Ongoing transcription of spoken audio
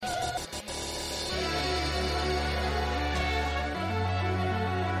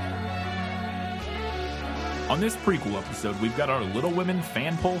On this prequel episode, we've got our Little Women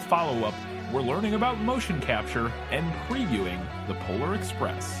fan poll follow-up. We're learning about motion capture and previewing The Polar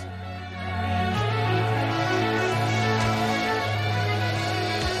Express.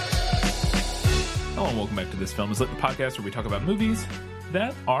 Hello and welcome back to This Film Is Lit, the podcast where we talk about movies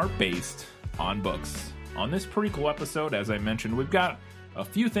that are based on books. On this prequel episode, as I mentioned, we've got a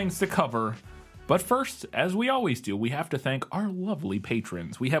few things to cover. But first, as we always do, we have to thank our lovely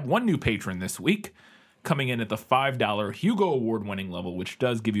patrons. We have one new patron this week, coming in at the $5 Hugo Award-winning level, which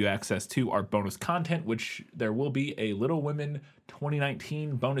does give you access to our bonus content, which there will be a Little Women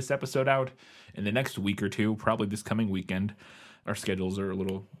 2019 bonus episode out in the next week or two, probably this coming weekend. Our schedules are a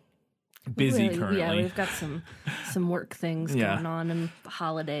little busy currently. Yeah, we've got some work things going on and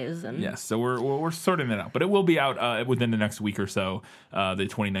holidays. And yes, so we're sorting it out. But it will be out within the next week or so, the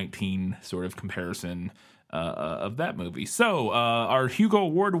 2019 sort of comparison of that movie. So our Hugo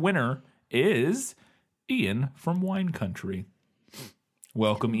Award winner is Ian from Wine Country.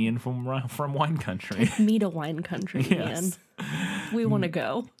 Welcome, Ian from Wine Country. Take me to Wine Country, yes. Ian. We want to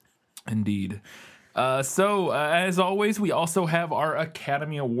go. Indeed. So, as always, we also have our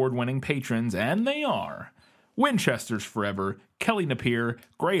Academy Award-winning patrons, and they are Winchester's Forever, Kelly Napier,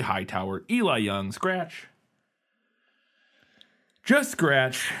 Gray Hightower, Eli Young, Scratch, Just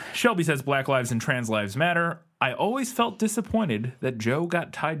Scratch, Shelby Says Black Lives and Trans Lives Matter, I always felt disappointed that Joe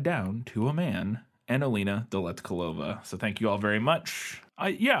got tied down to a man, and Alina Doletkalova. So thank you all very much.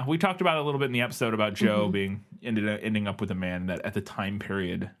 We talked about it a little bit in the episode about Joe ending up with a man that at the time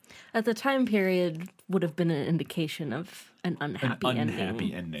period. At the time period would have been an indication of an unhappy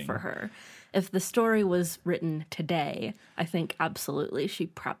ending for her. If the story was written today, I think absolutely she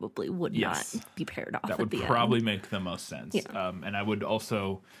probably would not be paired off. That would probably make the most sense. Yeah. And I would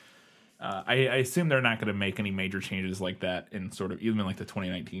also, I assume they're not going to make any major changes like that in sort of even like the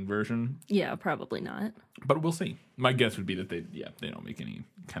 2019 version. Yeah, probably not. But we'll see. My guess would be that they don't make any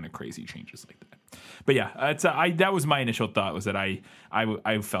kind of crazy changes like that. But yeah, that was my initial thought, was that I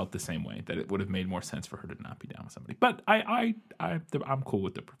felt the same way, that it would have made more sense for her to not be down with somebody. But I'm cool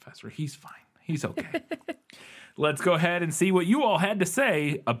with the professor. He's fine. He's okay. Let's go ahead and see what you all had to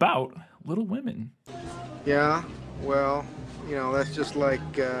say about Little Women. Yeah, well, that's just like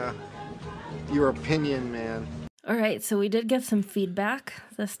your opinion, man. All right, so we did get some feedback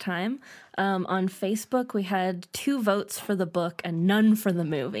this time. On Facebook, we had 2 votes for the book and none for the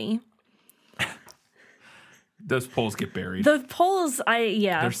movie. Those polls get buried. The polls,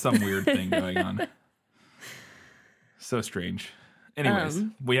 There's some weird thing going on. So strange. Anyways,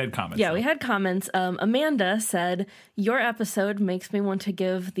 we had comments. Yeah, we had comments. Amanda said, your episode makes me want to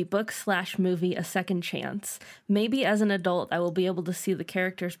give the book/movie a second chance. Maybe as an adult, I will be able to see the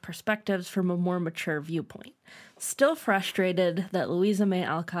characters' perspectives from a more mature viewpoint. Still frustrated that Louisa May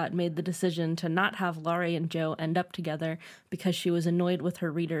Alcott made the decision to not have Laurie and Joe end up together because she was annoyed with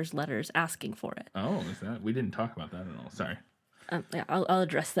her readers' letters asking for it. Oh, is that? We didn't talk about that at all. Sorry. I'll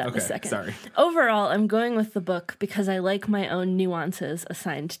address that in a second. Sorry. Overall, I'm going with the book because I like my own nuances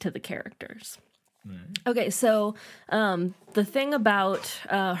assigned to the characters. Mm. Okay, so the thing about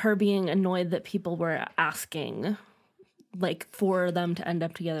her being annoyed that people were asking, like, for them to end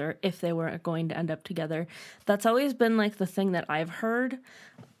up together, if they were going to end up together, that's always been, like, the thing that I've heard.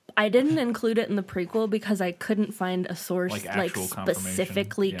 I didn't include it in the prequel because I couldn't find a source like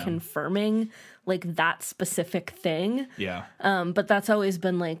specifically confirming like that specific thing. Yeah. But that's always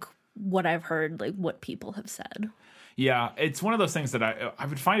been like what I've heard, like what people have said. Yeah, it's one of those things that I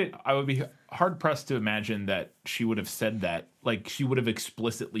would find it. I would be hard pressed to imagine that she would have said that, like she would have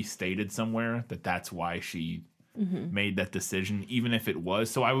explicitly stated somewhere that that's why she made that decision, even if it was.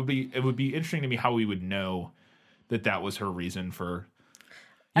 So it would be interesting to me how we would know that was her reason for.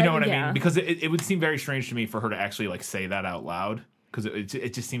 You know what I mean? Because it would seem very strange to me for her to actually like say that out loud. Because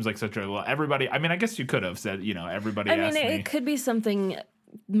it just seems like such a everybody. I mean, I guess you could have said, everybody. I mean, it could be something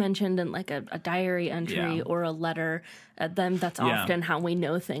mentioned in like a diary entry or a letter. That's often how we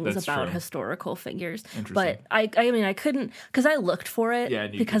know things about historical figures. But I mean, I couldn't, because I looked for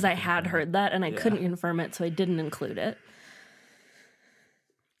it because I had heard that and I couldn't confirm it, so I didn't include it.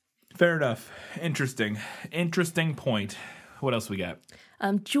 Fair enough. Interesting point. What else we got?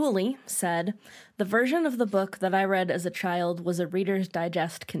 Julie said, the version of the book that I read as a child was a Reader's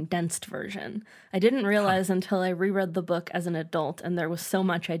Digest condensed version. I didn't realize until I reread the book as an adult, and there was so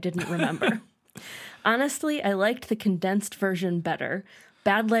much I didn't remember. Honestly, I liked the condensed version better.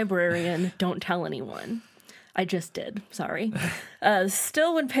 Bad librarian, don't tell anyone. I just did, sorry.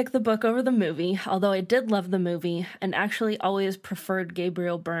 Still would pick the book over the movie, although I did love the movie, and actually always preferred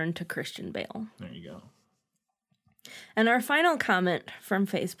Gabriel Byrne to Christian Bale. There you go. And our final comment from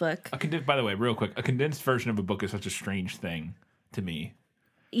Facebook. By the way, real quick, a condensed version of a book is such a strange thing to me.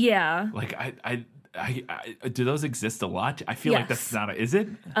 Yeah. Like, I do those exist a lot? I feel like that's not is it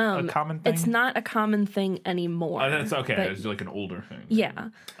a common thing? It's not a common thing anymore. Oh, that's okay. It's like an older thing. Yeah.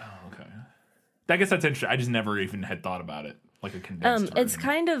 Oh, okay. I guess that's interesting. I just never even had thought about it. Like a condensed It's version.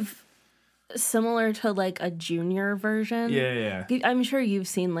 kind of similar to like a junior version. Yeah. I'm sure you've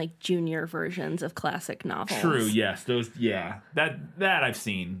seen like junior versions of classic novels. True, yes. Those that I've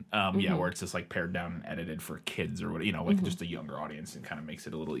seen. Where it's just like pared down and edited for kids or what, like just a younger audience, and kind of makes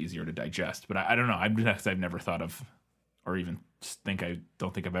it a little easier to digest. But I don't know. I've never thought of, or even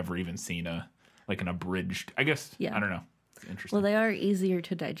don't think I've ever even seen an abridged, I guess. Yeah. I don't know. It's interesting. Well, they are easier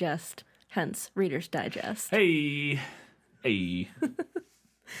to digest, hence Reader's Digest. Hey.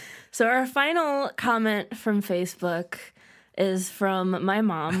 So our final comment from Facebook is from my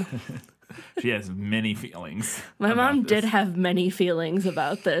mom. She has many feelings. My mom did have many feelings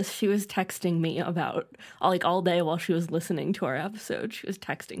about this. She was texting me about, all day while she was listening to our episode. She was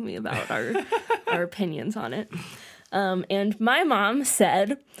texting me about our opinions on it. And my mom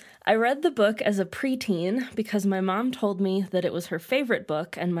said, I read the book as a preteen because my mom told me that it was her favorite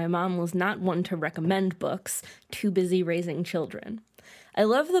book, and my mom was not one to recommend books, too busy raising children. I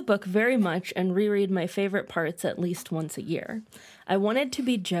love the book very much and reread my favorite parts at least once a year. I wanted to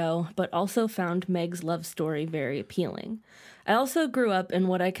be Jo, but also found Meg's love story very appealing. I also grew up in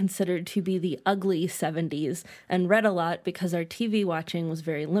what I considered to be the ugly 70s and read a lot because our TV watching was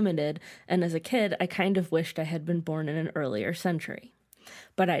very limited, and as a kid, I kind of wished I had been born in an earlier century.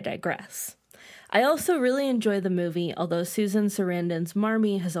 But I digress. I also really enjoy the movie, although Susan Sarandon's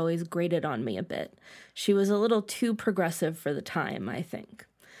Marmee has always grated on me a bit. She was a little too progressive for the time, I think.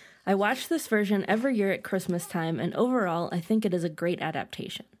 I watch this version every year at Christmas time, and overall, I think it is a great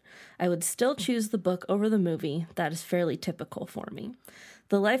adaptation. I would still choose the book over the movie. That is fairly typical for me.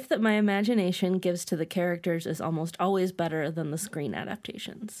 The life that my imagination gives to the characters is almost always better than the screen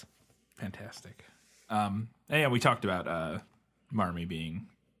adaptations. Fantastic. We talked about Marmee being...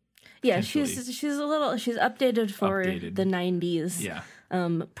 Yeah, she's updated for the 90s. Yeah.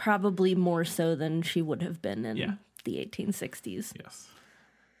 Probably more so than she would have been in the 1860s. Yes.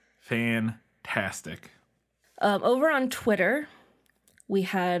 Fantastic. Over on Twitter, we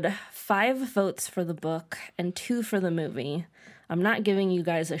had 5 votes for the book and 2 for the movie. I'm not giving you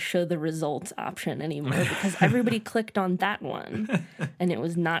guys a show the results option anymore because everybody clicked on that one, and it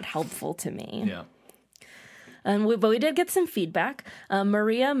was not helpful to me. Yeah. But we did get some feedback.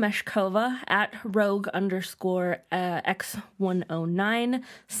 Maria Meshkova at rogue_x109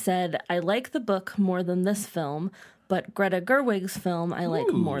 said, I like the book more than this film, but Greta Gerwig's film I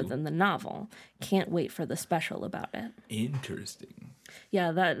like more than the novel. Can't wait for the special about it. Interesting.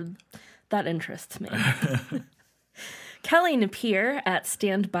 Yeah, that interests me. Kelly Napier at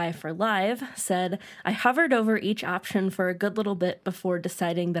Stand By for Live said, I hovered over each option for a good little bit before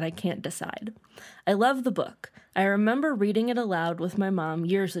deciding that I can't decide. I love the book. I remember reading it aloud with my mom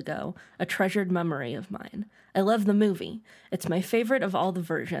years ago, a treasured memory of mine. I love the movie. It's my favorite of all the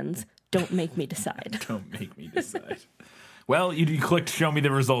versions. Don't make me decide. Don't make me decide. Well, you clicked show me the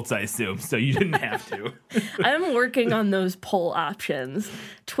results, I assume, so you didn't have to. I'm working on those poll options.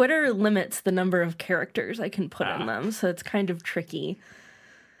 Twitter limits the number of characters I can put in them, so it's kind of tricky.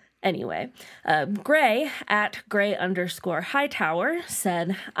 Anyway, Gray at Gray_Hightower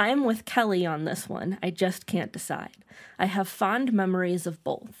said, I'm with Kelly on this one. I just can't decide. I have fond memories of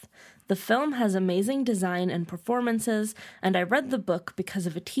both. The film has amazing design and performances, and I read the book because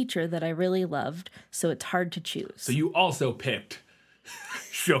of a teacher that I really loved, so it's hard to choose. So you also picked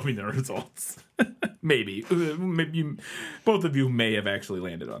show me the results. Maybe both of you may have actually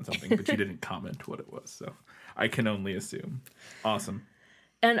landed on something, but you didn't comment what it was, so I can only assume. Awesome.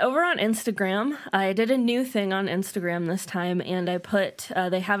 And over on Instagram, I did a new thing on Instagram this time, and I put,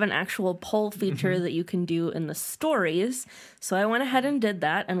 they have an actual poll feature that you can do in the stories. So I went ahead and did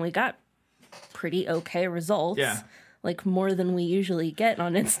that, and we got pretty okay results. Yeah. Like more than we usually get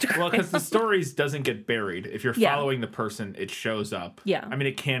on Instagram. Well, because the stories doesn't get buried. If you're following the person, it shows up. Yeah. I mean,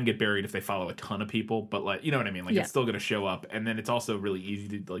 it can get buried if they follow a ton of people, but like, you know what I mean? Like, it's still going to show up. And then it's also really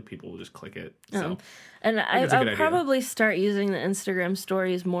easy to, like, people will just click it. So, and I'll probably start using the Instagram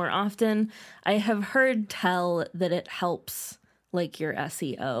stories more often. I have heard tell that it helps, like, your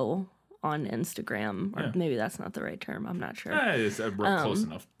SEO on Instagram, or maybe that's not the right term. I'm not sure. It's close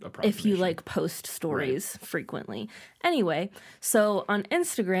enough approximation. If you like post stories frequently. Anyway, so on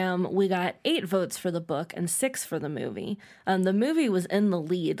Instagram, we got 8 votes for the book and 6 for the movie. The movie was in the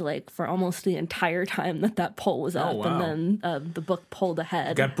lead like for almost the entire time that poll was up. wow. And then the book pulled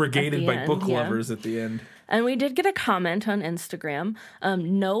ahead. Got brigaded by book yeah. lovers at the end. And we did get a comment on Instagram.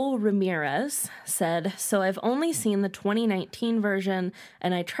 No Ramirez said, so I've only seen the 2019 version,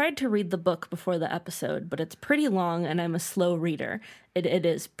 and I tried to read the book before the episode, but it's pretty long, and I'm a slow reader. It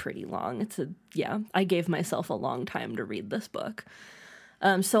is pretty long. I gave myself a long time to read this book.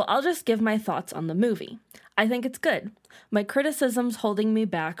 So I'll just give my thoughts on the movie. I think it's good. My criticisms holding me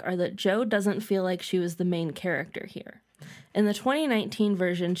back are that Jo doesn't feel like she was the main character here. In the 2019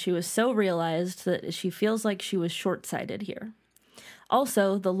 version, she was so realized that she feels like she was short-sighted here.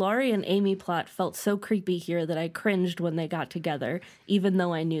 Also, the Laurie and Amy plot felt so creepy here that I cringed when they got together, even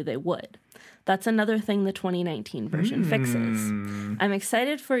though I knew they would. That's another thing the 2019 version fixes. I'm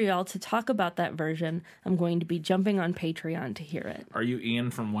excited for y'all to talk about that version. I'm going to be jumping on Patreon to hear it. Are you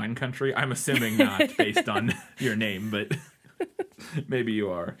Ian from Wine Country? I'm assuming not, based on your name, but maybe you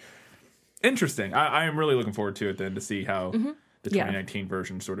are. Interesting. I am really looking forward to it then to see how the 2019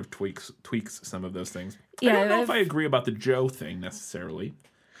 version sort of tweaks some of those things. I don't know if I agree about the Jo thing necessarily.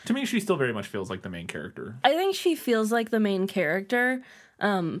 To me, she still very much feels like the main character. I think she feels like the main character,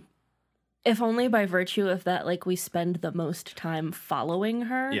 if only by virtue of that, like, we spend the most time following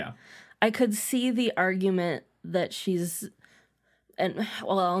her. Yeah. I could see the argument that she's... And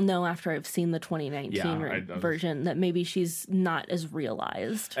well, I'll know after I've seen the 2019 version that maybe she's not as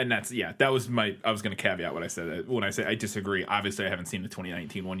realized. And that was I was going to caveat what I said. When I say I disagree, obviously I haven't seen the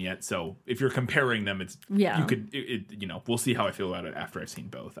 2019 one yet. So if you're comparing them, you could, we'll see how I feel about it after I've seen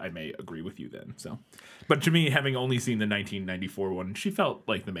both. I may agree with you then. So, but to me, having only seen the 1994 one, she felt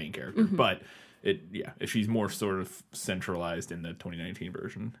like the main character. But if she's more sort of centralized in the 2019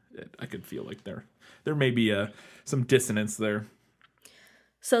 version, I could feel like there may be some dissonance there.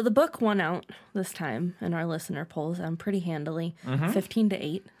 So the book won out this time in our listener polls pretty handily,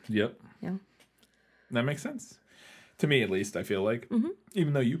 15-8. Yep. Yeah. That makes sense. To me, at least, I feel like.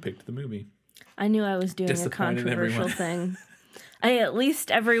 Even though you picked the movie. I knew I was doing a controversial thing. At least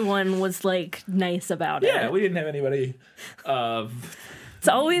everyone was, like, nice about it. Yeah, we didn't have anybody... It's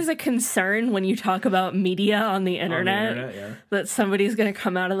always a concern when you talk about media on the internet that somebody's going to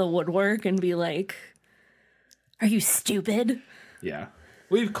come out of the woodwork and be like, are you stupid? Yeah.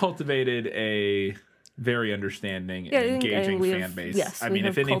 We've cultivated a very understanding and engaging fan base. Yes,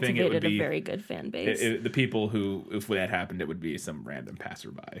 if anything, it would be a very good fan base. The people who, if that happened, it would be some random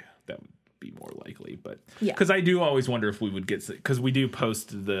passerby. That would be more likely. But because I do always wonder if we would get, because we do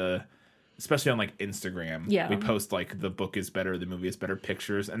post especially on like Instagram. Yeah, we post like the book is better, the movie is better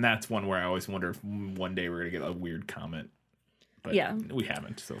pictures, and that's one where I always wonder if one day we're gonna get a weird comment. But we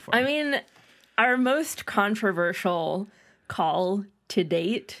haven't so far. I mean, our most controversial call to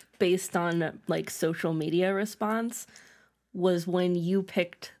date, based on like social media response, was when you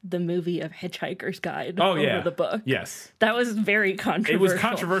picked the movie of Hitchhiker's Guide over the book. Yes. That was very controversial. It was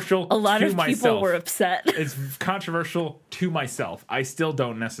controversial to myself. A lot of people were upset. It's controversial to myself. I still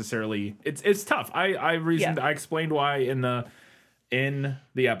don't necessarily... It's tough. I explained why in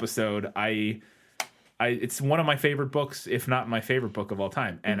the episode. It's one of my favorite books, if not my favorite book of all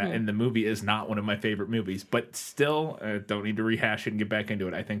time. And the movie is not one of my favorite movies. But still, don't need to rehash it and get back into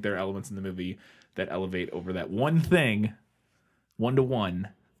it. I think there are elements in the movie that elevate over that one thing. 1-to-1.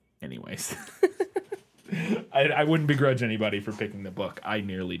 Anyways. I wouldn't begrudge anybody for picking the book. I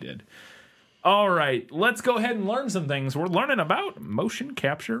nearly did. All right, let's go ahead and learn some things. We're learning about motion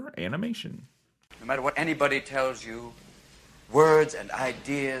capture animation. No matter what anybody tells you, words and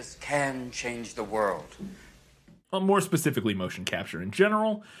ideas can change the world. Well, more specifically, motion capture in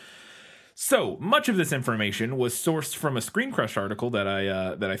general. So much of this information was sourced from a Screen Crush article that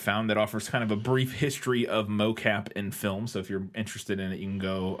I found that offers kind of a brief history of mocap in film. So if you're interested in it, you can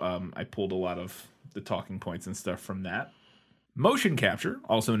go. I pulled a lot of the talking points and stuff from that. Motion capture,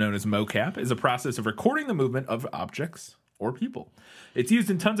 also known as mocap, is a process of recording the movement of objects or people. It's used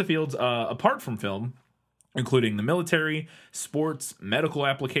in tons of fields apart from film, including the military, sports, medical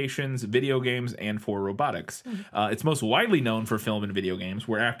applications, video games, and for robotics. It's most widely known for film and video games,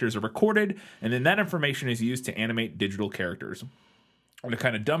 where actors are recorded, and then that information is used to animate digital characters. And to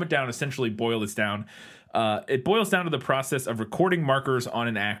kind of dumb it down, essentially boil this down, it boils down to the process of recording markers on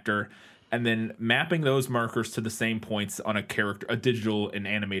an actor and then mapping those markers to the same points on a digital and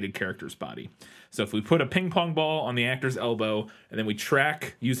animated character's body. So if we put a ping pong ball on the actor's elbow, and then we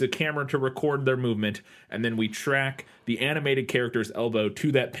use a camera to record their movement, and then we track the animated character's elbow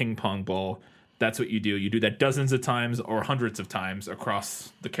to that ping pong ball, that's what you do. You do that dozens of times or hundreds of times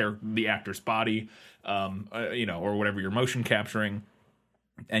across the actor's body, or whatever you're motion capturing,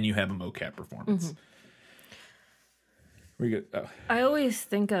 and you have a mocap performance. I always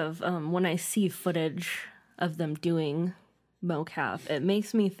think of when I see footage of them doing mocap, it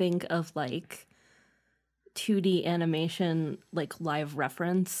makes me think of like 2D animation, like live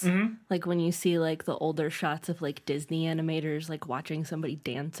reference. Like when you see like the older shots of like Disney animators like watching somebody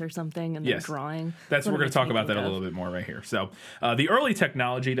dance or something and they're drawing. We're going to talk about that a little bit more right here. So the early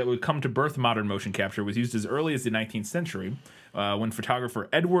technology that would come to birth modern motion capture was used as early as the 19th century when photographer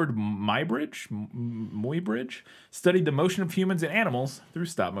Edward Muybridge studied the motion of humans and animals through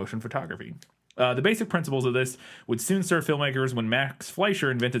stop motion photography. The basic principles of this would soon serve filmmakers when Max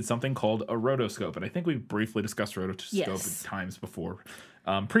Fleischer invented something called a rotoscope. And I think we've briefly discussed rotoscope at times before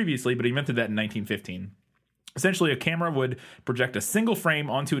previously, but he invented that in 1915. Essentially, a camera would project a single frame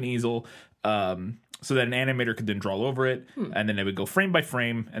onto an easel so that an animator could then draw over it, and then it would go frame by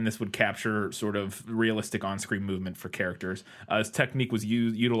frame, and this would capture sort of realistic on-screen movement for characters. This technique was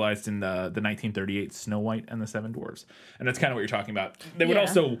utilized in the 1938 Snow White and the Seven Dwarfs. And that's kind of what you're talking about. They would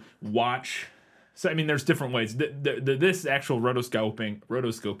also watch... So, I mean, there's different ways. This actual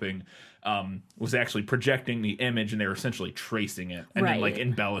rotoscoping was actually projecting the image, and they were essentially tracing it and then like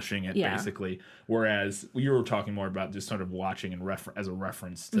embellishing it, basically. Whereas you were talking more about just sort of watching and as a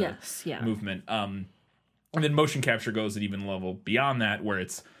reference to movement. And then motion capture goes at even level beyond that, where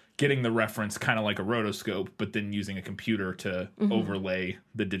it's getting the reference kind of like a rotoscope, but then using a computer to overlay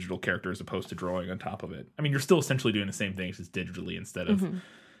the digital character as opposed to drawing on top of it. I mean, you're still essentially doing the same thing, just digitally instead of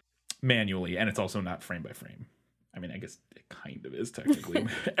manually, and it's also not frame by frame. I mean, I guess it kind of is technically.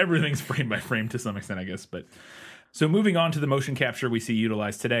 Everything's frame by frame to some extent, I guess. But so moving on to the motion capture we see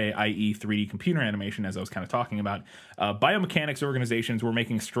utilized today, i.e. 3D computer animation, as I was kind of talking about, biomechanics organizations were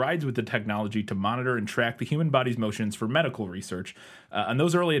making strides with the technology to monitor and track the human body's motions for medical research. And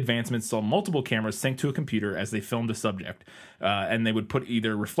those early advancements saw multiple cameras synced to a computer as they filmed a subject. And they would put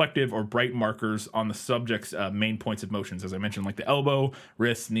either reflective or bright markers on the subject's main points of motions, as I mentioned, like the elbow,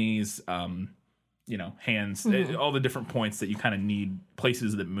 wrists, knees, hands, all the different points that you kind of need,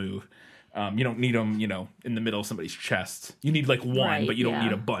 places that move. You don't need them, in the middle of somebody's chest. You need like one, but you don't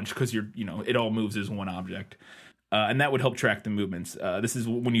need a bunch because it all moves as one object. And that would help track the movements. This is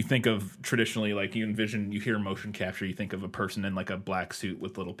when you think of traditionally, like you hear motion capture, you think of a person in like a black suit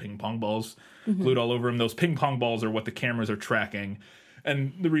with little ping pong balls glued all over him. Those ping pong balls are what the cameras are tracking.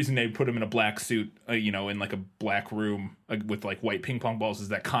 And the reason they put him in a black suit, in like a black room with like white ping pong balls is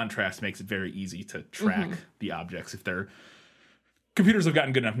that contrast makes it very easy to track the objects. Computers have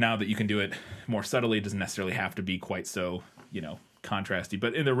gotten good enough now that you can do it more subtly. It doesn't necessarily have to be quite so, contrasty.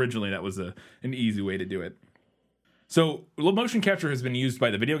 But originally that was an easy way to do it. So motion capture has been used by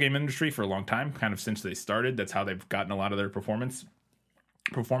the video game industry for a long time, kind of since they started. That's how they've gotten a lot of their performances.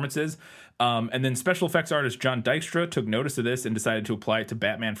 And then special effects artist John Dykstra took notice of this and decided to apply it to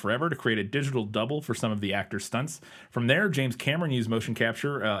Batman Forever to create a digital double for some of the actor's stunts. From there, James Cameron used motion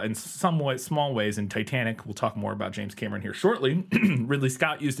capture in somewhat small ways in Titanic. We'll talk more about James Cameron here shortly. Ridley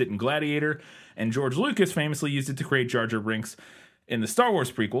Scott used it in Gladiator, and George Lucas famously used it to create Jar Jar Binks in the Star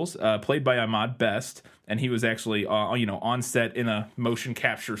Wars prequels, played by Ahmed Best, and he was actually on set in a motion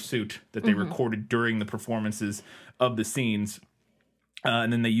capture suit that they recorded during the performances of the scenes.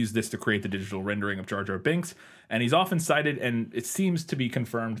 And then they used this to create the digital rendering of Jar Jar Binks. And he's often cited, and it seems to be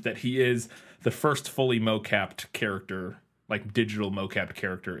confirmed, that he is the first fully mocapped character, like digital mocapped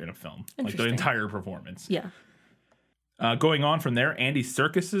character in a film. Like the entire performance. Yeah. Going on from there, Andy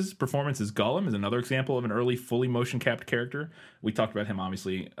Serkis's performance as Gollum is another example of an early fully motion capped character. We talked about him,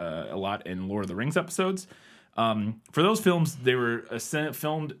 obviously, a lot in Lord of the Rings episodes. For those films, they were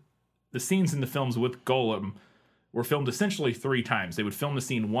filmed, the scenes in the films with Gollum were filmed essentially 3 times. They would film the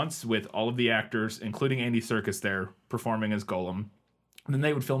scene once with all of the actors, including Andy Serkis there, performing as Gollum. And then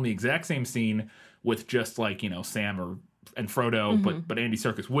they would film the exact same scene with just like, Sam and Frodo, but Andy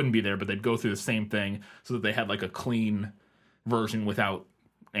Serkis wouldn't be there, but they'd go through the same thing so that they had like a clean version without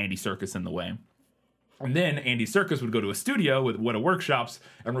Andy Serkis in the way. And then Andy Serkis would go to a studio with Weta Workshops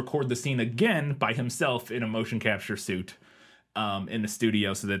and record the scene again by himself in a motion capture suit. In the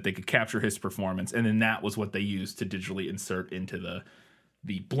studio so that they could capture his performance, and then that was what they used to digitally insert into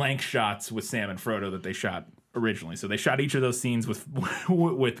the blank shots with Sam and Frodo that they shot originally. So they shot each of those scenes with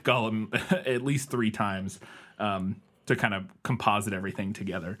Gollum at least 3 times to kind of composite everything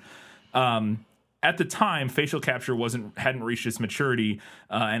together. At the time, facial capture hadn't reached its maturity,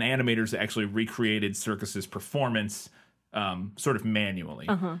 and animators actually recreated Serkis's performance sort of manually,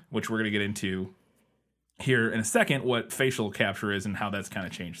 which we're going to get into here in a second, what facial capture is and how that's kind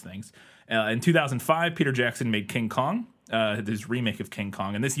of changed things. In 2005, Peter Jackson made King Kong, his remake of King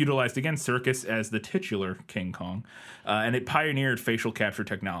Kong, and this utilized, again, Serkis as the titular King Kong, and it pioneered facial capture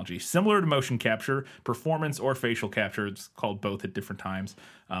technology. Similar to motion capture, performance or facial capture, it's called both at different times.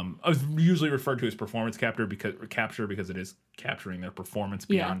 It's usually referred to as performance capture because it is capturing their performance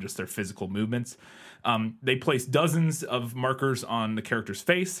beyond just their physical movements. They place dozens of markers on the character's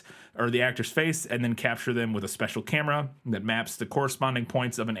face or the actor's face and then capture them with a special camera that maps the corresponding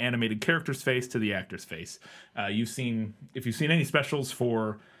points of an animated character's face to the actor's face. If you've seen any specials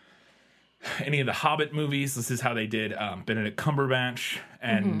for any of the Hobbit movies, this is how they did Benedict Cumberbatch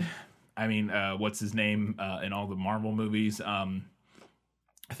and what's his name in all the Marvel movies,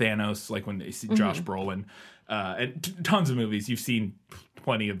 Thanos, like when they see Josh Brolin, and tons of movies. You've seen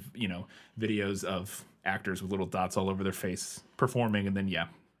plenty of videos of actors with little dots all over their face performing, and then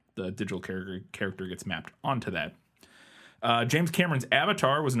the digital character gets mapped onto that. James Cameron's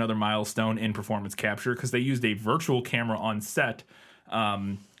Avatar was another milestone in performance capture because they used a virtual camera on set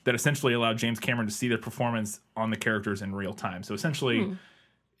that essentially allowed James Cameron to see their performance on the characters in real time. So essentially,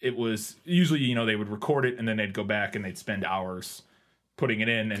 it was usually they would record it and then they'd go back and they'd spend hours putting it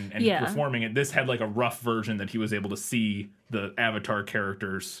in and performing it. This had like a rough version that he was able to see the Avatar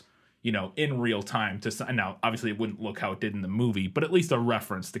characters, in real time. Now, obviously, it wouldn't look how it did in the movie, but at least a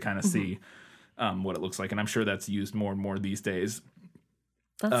reference to kind of see what it looks like. And I'm sure that's used more and more these days.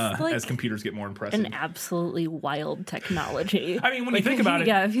 That's as computers get more impressive. An absolutely wild technology. I mean, when you think about it.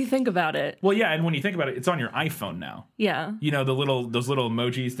 Yeah, if you think about it. Well, yeah, and when you think about it, it's on your iPhone now. Yeah. Those little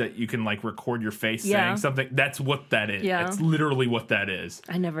emojis that you can like record your face saying something. That's what that is. Yeah. That's literally what that is.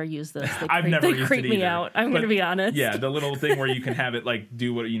 I never use those. They creep me out. I'm going to be honest. Yeah, the little thing where you can have it like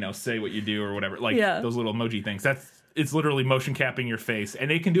do what, say what you do or whatever. Like those little emoji things. It's literally motion capping your face, and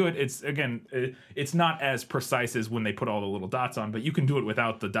they can do it. It's not as precise as when they put all the little dots on, but you can do it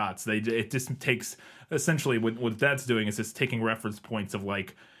without the dots. It just takes essentially what that's doing is it's taking reference points of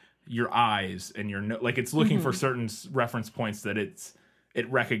like your eyes and your like it's looking for certain reference points that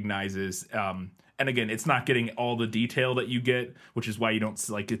it recognizes. And again, it's not getting all the detail that you get, which is why you don't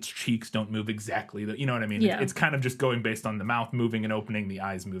like its cheeks don't move exactly. You know what I mean? Yeah. It's kind of just going based on the mouth moving and opening, the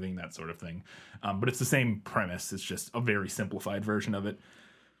eyes moving, that sort of thing. But it's the same premise. It's just a very simplified version of it.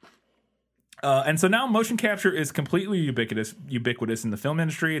 And so now motion capture is completely ubiquitous in the film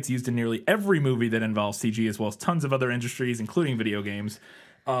industry. It's used in nearly every movie that involves CG, as well as tons of other industries, including video games.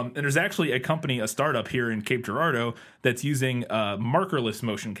 And there's actually a startup here in Cape Girardeau that's using markerless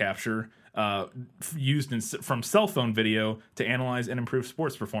motion capture used from cell phone video to analyze and improve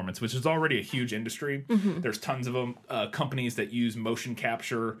sports performance, which is already a huge industry. There's tons of them, companies that use motion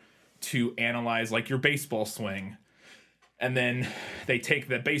capture to analyze like your baseball swing, and then they take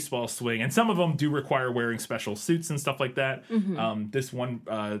that baseball swing, and some of them do require wearing special suits and stuff like that. This one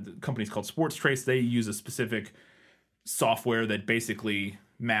company's called Sports Trace. They use a specific software that basically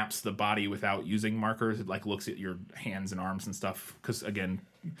maps the body without using markers. It like looks at your hands and arms and stuff, because again,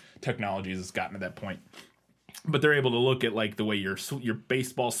 technology has gotten to that point. But they're able to look at like the way your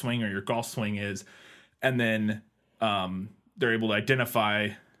baseball swing or your golf swing is, and then they're able to identify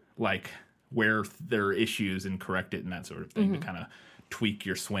like where there are issues and correct it and that sort of thing to kind of tweak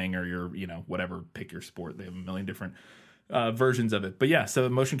your swing or your whatever. Pick your sport. They have a million different versions of it. But yeah, so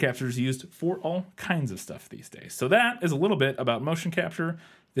motion capture is used for all kinds of stuff these days. So that is a little bit about motion capture,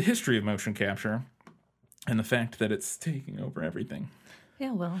 the history of motion capture, and the fact that it's taking over everything.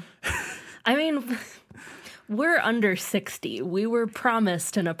 Yeah, well, I mean, we're under 60. We were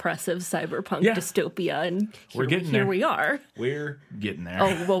promised an oppressive cyberpunk dystopia, and here we are. We're getting there.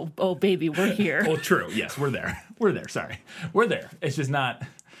 Oh, baby, we're here. Well, true. Yes, we're there. We're there. Sorry. We're there. It's just not,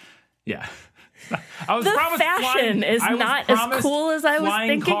 I was the promised fashion is not as cool as I was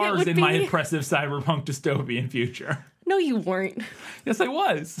thinking it would be. In my oppressive cyberpunk dystopian future. No, you weren't. Yes, I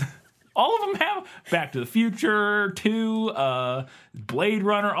was. All of them have Back to the Future, 2, Blade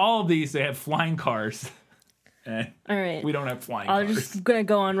Runner, all of these, they have flying cars. All right. We don't have flying cars. I'm just going to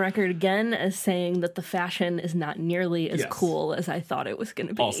go on record again as saying that the fashion is not nearly as cool as I thought it was going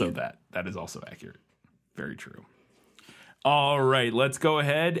to be. Also that is also accurate. Very true. All right, let's go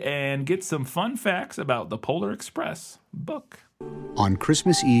ahead and get some fun facts about the Polar Express book. On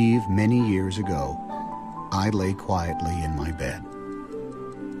Christmas Eve many years ago, I lay quietly in my bed.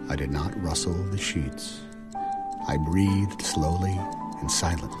 I did not rustle the sheets. I breathed slowly and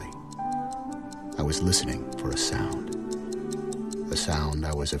silently. I was listening for a sound. a sound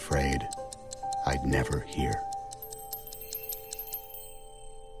I was afraid I'd never hear.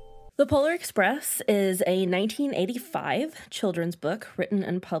 The Polar Express is a 1985 children's book written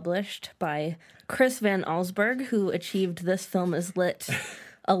and published by Chris Van Allsburg, who achieved this film as lit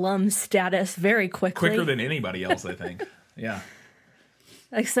alum status very quickly. Quicker than anybody else, I think. Yeah.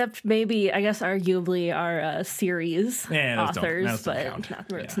 Except maybe, I guess, arguably our series authors, but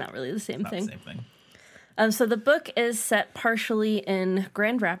it's not really the same thing. So the book is set partially in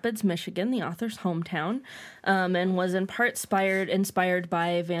Grand Rapids, Michigan, the author's hometown, and was in part inspired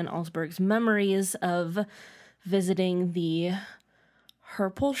by Van Allsburg's memories of visiting the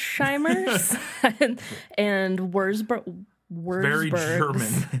Herpolsheimers and Wurzburg. Very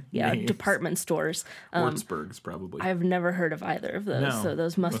German. Yeah, department stores. Wurzburg's probably. I've never heard of either of those, so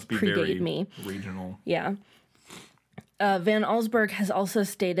those must predate me. Regional. Yeah. Van Allsburg has also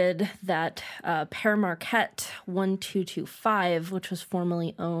stated that Père Marquette 1225, which was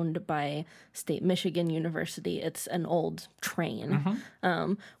formerly owned by State Michigan University, it's an old train,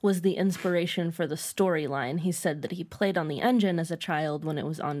 was the inspiration for the storyline. He said that he played on the engine as a child when it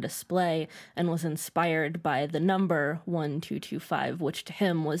was on display and was inspired by the number 1225, which to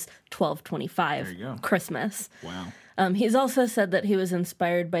him was 1225, Christmas. Wow. He's also said that he was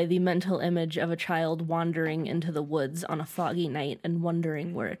inspired by the mental image of a child wandering into the woods on a foggy night and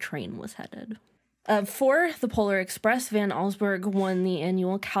wondering where a train was headed. For The Polar Express, Van Allsburg won the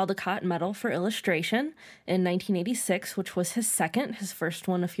annual Caldecott Medal for Illustration in 1986, which was his second. His first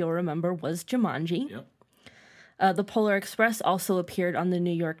one, if you'll remember, was Jumanji. Yep. The Polar Express also appeared on the New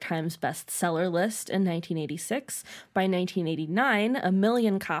York Times bestseller list in 1986. By 1989, 1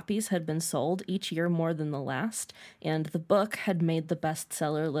 million copies had been sold, each year more than the last, and the book had made the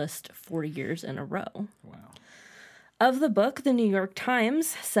bestseller list 4 years in a row. Wow. Of the book, the New York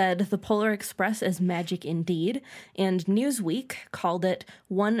Times said The Polar Express is magic indeed, and Newsweek called it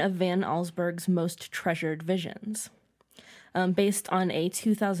one of Van Allsburg's most treasured visions. Based on a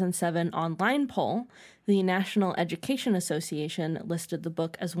 2007 online poll, the National Education Association listed the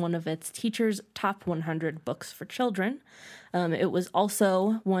book as one of its teachers' top 100 books for children. It was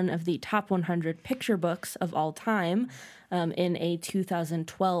also one of the top 100 picture books of all time in a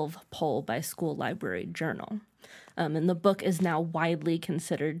 2012 poll by School Library Journal. And the book is now widely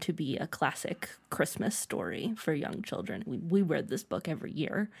considered to be a classic Christmas story for young children. We read this book every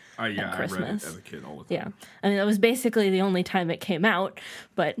year at Christmas. I read it as a kid all the time. Yeah. I mean, that was basically the only time it came out,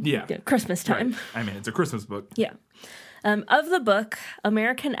 but Christmas time. Right. I mean, it's a Christmas book. Yeah. Of the book,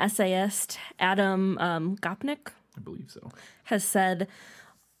 American essayist Adam Gopnik, I believe so, has said,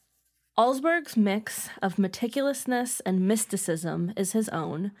 Allsburg's mix of meticulousness and mysticism is his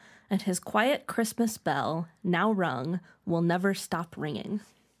own, and his quiet Christmas bell, now rung, will never stop ringing.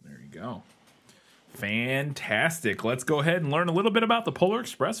 There you go. Fantastic. Let's go ahead and learn a little bit about the Polar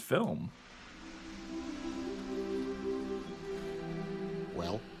Express film.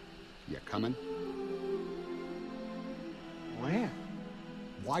 Well, you coming? Where?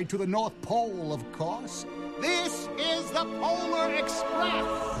 Why, to the North Pole, of course. This is the Polar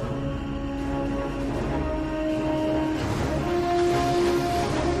Express!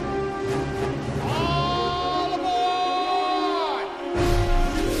 All aboard!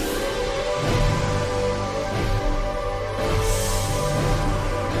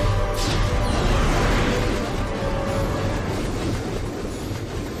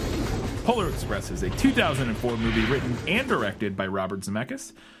 Polar Express is a 2004 movie written and directed by Robert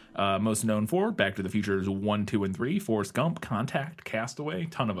Zemeckis. Most known for Back to the Future's 1, 2, and 3, Forrest Gump, Contact, Castaway,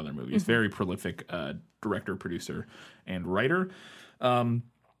 ton of other movies. Very prolific director, producer, and writer. The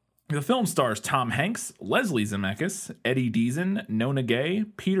film stars Tom Hanks, Leslie Zemeckis, Eddie Deason, Nona Gay,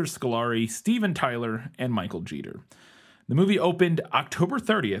 Peter Scolari, Steven Tyler, and Michael Jeter. The movie opened October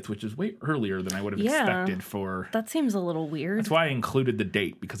 30th, which is way earlier than I would have expected for... That seems a little weird. That's why I included the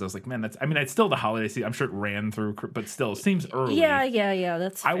date, because I was like, man, it's still the holiday season. I'm sure it ran through, but still, it seems early. Yeah,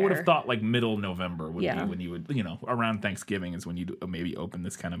 that's fair. I would have thought like middle November would be when you would, around Thanksgiving is when you'd maybe open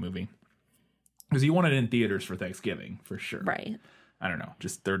this kind of movie. Because you want it in theaters for Thanksgiving, for sure. Right. I don't know.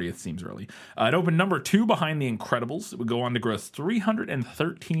 Just 30th seems early. It opened number 2 behind The Incredibles. It would go on to gross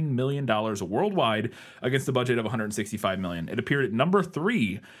 $313 million worldwide against a budget of $165 million. It appeared at number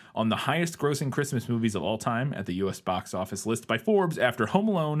 3 on the highest grossing Christmas movies of all time at the U.S. box office list by Forbes after Home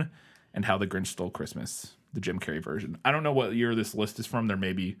Alone and How the Grinch Stole Christmas, the Jim Carrey version. I don't know what year this list is from. There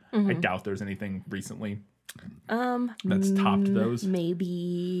may be. I doubt there's anything recently that's topped those.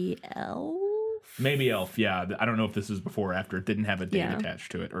 Maybe Elf? Maybe Elf, yeah. I don't know if this was before or after. It didn't have a date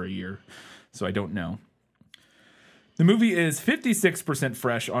attached to it or a year, so I don't know. The movie is 56%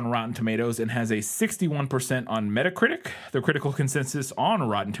 fresh on Rotten Tomatoes and has a 61% on Metacritic. The critical consensus on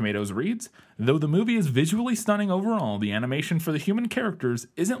Rotten Tomatoes reads, though the movie is visually stunning overall, the animation for the human characters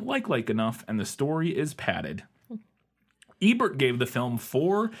isn't lifelike enough and the story is padded. Ebert gave the film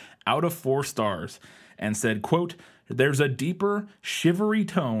 4 out of 4 stars and said, quote, there's a deeper, shivery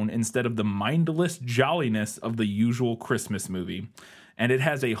tone instead of the mindless jolliness of the usual Christmas movie. And it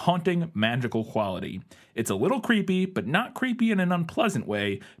has a haunting, magical quality. It's a little creepy, but not creepy in an unpleasant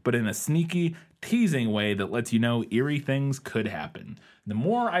way, but in a sneaky, teasing way that lets you know eerie things could happen. The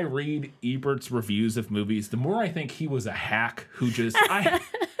more I read Ebert's reviews of movies, the more I think he was a hack who just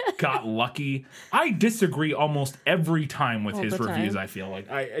got lucky. I disagree almost every time with his reviews, I feel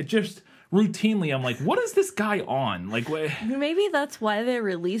like. I just routinely, I'm like, what is this guy on? Like, maybe that's why they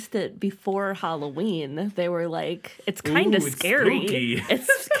released it before Halloween. They were like, it's kind of scary. Spooky.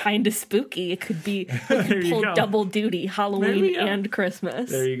 It's kind of spooky. It could be pull double duty, Halloween and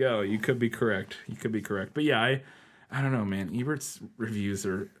Christmas. There you go. You could be correct. But yeah, I don't know, man. Ebert's reviews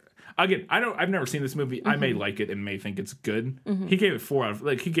are, again, I've never seen this movie. I may like it and may think it's good. He gave it 4 out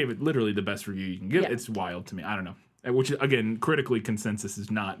of, he gave it literally the best review you can give. Yeah. It's wild to me. I don't know. Which, again, critically consensus is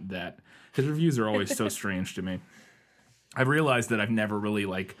not that. His reviews are always so strange to me. I've realized that I've never really,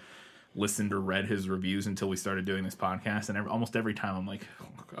 listened or read his reviews until we started doing this podcast. And almost every time I'm like,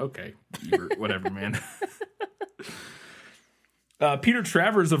 okay, whatever, man. Peter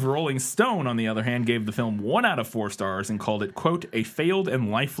Travers of Rolling Stone, on the other hand, gave the film 1 out of 4 stars and called it, quote, a failed and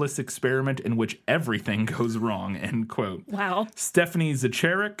lifeless experiment in which everything goes wrong, end quote. Wow. Stephanie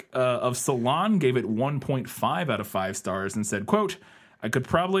Zacharik of Salon gave it 1.5 out of 5 stars and said, quote, I could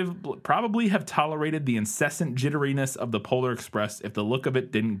probably have tolerated the incessant jitteriness of the Polar Express if the look of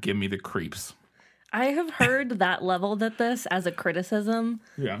it didn't give me the creeps. I have heard that leveled at this as a criticism,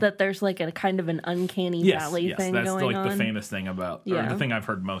 that there's a kind of an uncanny valley thing going on. That's the famous thing about, or the thing I've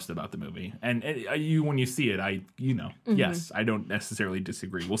heard most about the movie. And when you see it, yes, I don't necessarily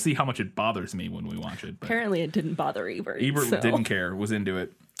disagree. We'll see how much it bothers me when we watch it. But apparently it didn't bother Ebert. Didn't care, was into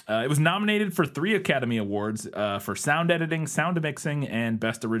it. It was nominated for 3 Academy Awards for sound editing, sound mixing, and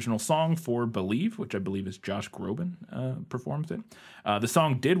Best Original Song for Believe, which I believe is Josh Groban performs it. The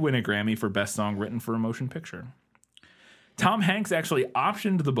song did win a Grammy for Best Song Written for a Motion Picture. Tom Hanks actually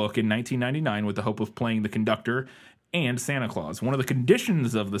optioned the book in 1999 with the hope of playing the conductor and Santa Claus. One of the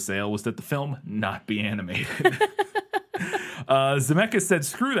conditions of the sale was that the film not be animated. Zemeckis said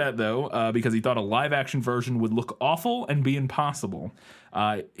screw that, though, because he thought a live-action version would look awful and be impossible.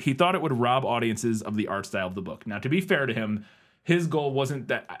 He thought it would rob audiences of the art style of the book. Now, to be fair to him, his goal wasn't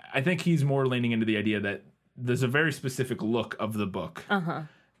that. I think he's more leaning into the idea that there's a very specific look of the book.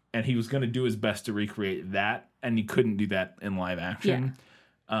 And he was going to do his best to recreate that, and he couldn't do that in live action.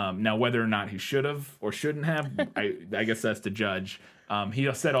 Yeah. Now, whether or not he should have or shouldn't have, I guess that's to judge. He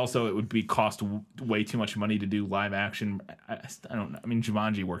said also it would cost way too much money to do live action. I don't know. I mean,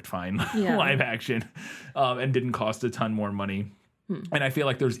 Jumanji worked fine live action and didn't cost a ton more money. And I feel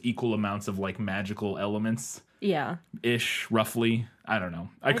like there's equal amounts of magical elements. Yeah. Ish, roughly. I don't know.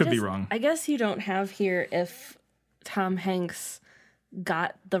 I could be wrong. I guess you don't have here if Tom Hanks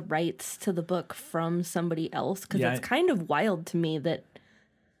got the rights to the book from somebody else, because it's kind of wild to me that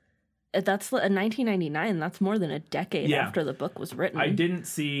that's in 1999. That's more than a decade after the book was written. I didn't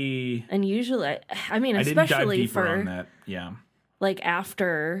see, and usually, I mean, especially for on that. Yeah,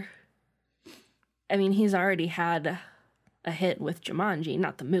 after. I mean, he's already had a hit with Jumanji,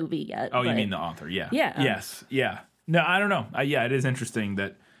 not the movie yet. Oh, you mean the author? Yeah. Yeah. Yes. Yeah. No, I don't know. It is interesting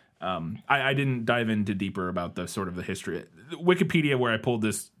that. I didn't dive into deeper about the sort of the history. Wikipedia, where I pulled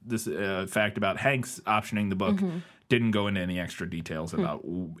this fact about Hanks optioning the book, didn't go into any extra details about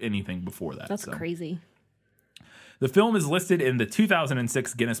anything before that. That's crazy. The film is listed in the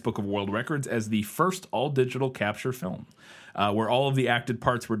 2006 Guinness Book of World Records as the first all-digital capture film, where all of the acted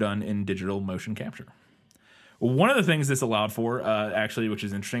parts were done in digital motion capture. One of the things this allowed for, actually, which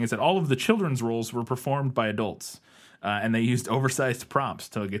is interesting, is that all of the children's roles were performed by adults. And they used oversized props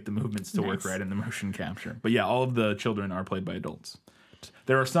to get the movements to work right in the motion capture. But yeah, all of the children are played by adults.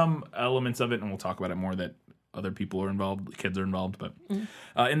 There are some elements of it, and we'll talk about it more, that other people are involved, kids are involved. But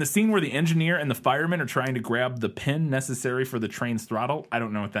in the scene where the engineer and the fireman are trying to grab the pin necessary for the train's throttle, I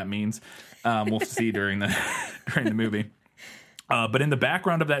don't know what that means. We'll see during the movie. But in the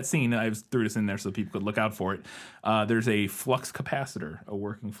background of that scene, I threw this in there so people could look out for it. There's a flux capacitor, a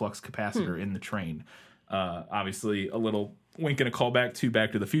working flux capacitor in the train. Obviously, a little wink and a callback to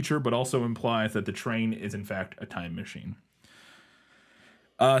Back to the Future, but also implies that the train is, in fact, a time machine.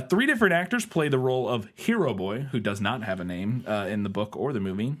 3 different actors play the role of Hero Boy, who does not have a name in the book or the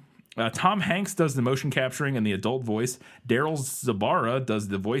movie. Tom Hanks does the motion capturing and the adult voice. Daryl Zabara does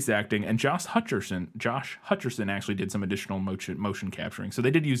the voice acting, and Josh Hutcherson actually did some additional motion capturing. So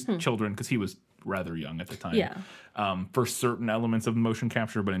they did use children because he was rather young at the time. Yeah. For certain elements of motion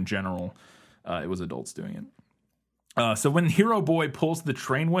capture, but in general, it was adults doing it. So when Hero Boy pulls the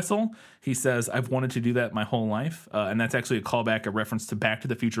train whistle, he says, "I've wanted to do that my whole life," and that's actually a callback, a reference to Back to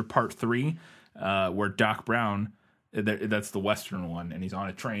the Future Part 3, where Doc Brown. That's the Western one, and he's on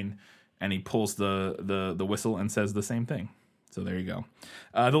a train, and he pulls the whistle and says the same thing. So there you go.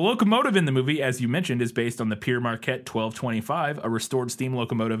 The locomotive in the movie, as you mentioned, is based on the Pierre Marquette 1225, a restored steam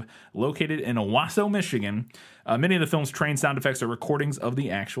locomotive located in Owasso, Michigan. Many of the film's train sound effects are recordings of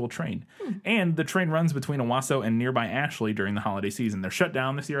the actual train. And the train runs between Owasso and nearby Ashley during the holiday season. They're shut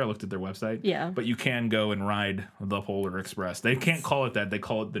down this year. I looked at their website. Yeah. But you can go and ride the Polar Express. They can't call it that. They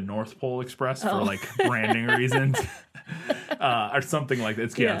call it the North Pole Express for like branding reasons. Or something like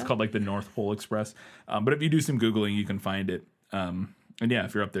that. It's called like the North Pole Express. But if you do some Googling, you can find it. And yeah,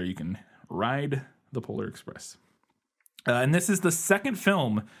 if you're up there, you can ride the Polar Express. And this is the second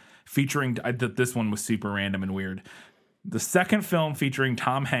film featuring, this one was super random and weird. The second film featuring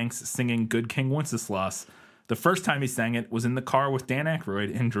Tom Hanks singing Good King Wenceslas. The first time he sang it was in the car with Dan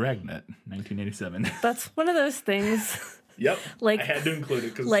Aykroyd in Dragnet, 1987. That's one of those things. Yep. Like, I had to include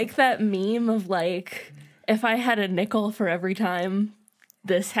it. Like that meme of like, if I had a nickel for every time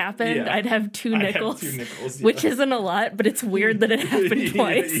this happened, I'd have two nickels, which isn't a lot, but it's weird that it happened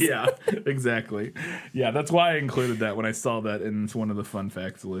twice. Yeah, exactly. Yeah, that's why I included that when I saw that, and it's one of the fun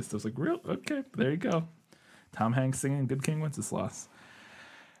facts list. I was like, real? Okay, there you go. Tom Hanks singing Good King Wenceslas.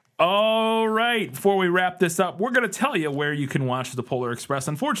 All right, before we wrap this up, we're going to tell you where you can watch The Polar Express.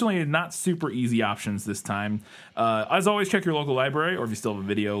 Unfortunately, not super easy options this time. As always, check your local library, or if you still have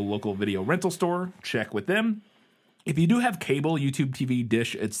a local video rental store, check with them. If you do have cable, YouTube TV,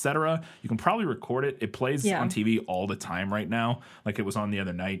 Dish, etc., you can probably record it. It plays on TV all the time right now. Like it was on the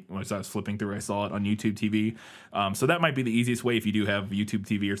other night when I was flipping through, I saw it on YouTube TV. So that might be the easiest way. If you do have YouTube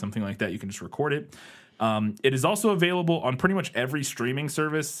TV or something like that, you can just record it. It is also available on pretty much every streaming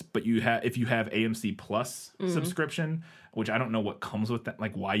service, but if you have AMC Plus subscription, which I don't know what comes with that,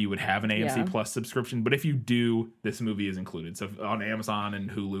 like why you would have an AMC Plus subscription, but if you do, this movie is included. So on Amazon and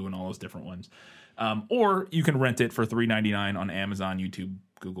Hulu and all those different ones. Or you can rent it for $3.99 on Amazon, YouTube,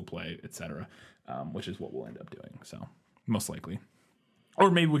 Google Play, etc., which is what we'll end up doing. So most likely,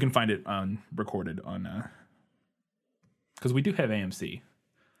 or maybe we can find it recorded on because we do have AMC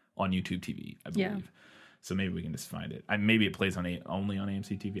on YouTube TV, I believe. Yeah. So maybe we can just find it. Maybe it plays only on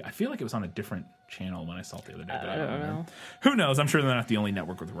AMC TV. I feel like it was on a different channel when I saw it the other day. But I don't know. Who knows? I'm sure they're not the only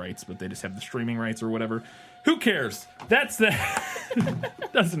network with rights, but they just have the streaming rights or whatever. Who cares? That's the...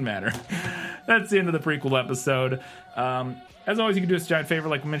 Doesn't matter. That's the end of the prequel episode. As always, you can do us a giant favor,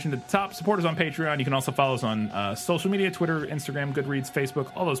 like we mentioned at the top. Support us on Patreon. You can also follow us on social media, Twitter, Instagram, Goodreads,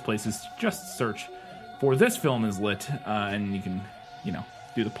 Facebook, all those places. Just search for This Film Is Lit, and you can,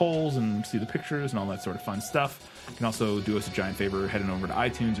 do the polls and see the pictures and all that sort of fun stuff. You can also do us a giant favor heading over to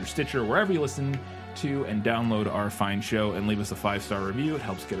iTunes or Stitcher, wherever you listen to, and download our fine show and leave us a 5-star review. It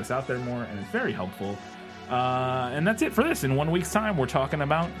helps get us out there more, and it's very helpful. And that's it for this. In 1 week's time, we're talking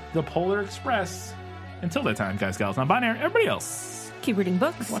about The Polar Express. Until that time, guys, gals, non-binary, everybody else, keep reading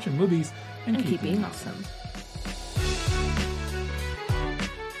books, watching movies, and keep being awesome.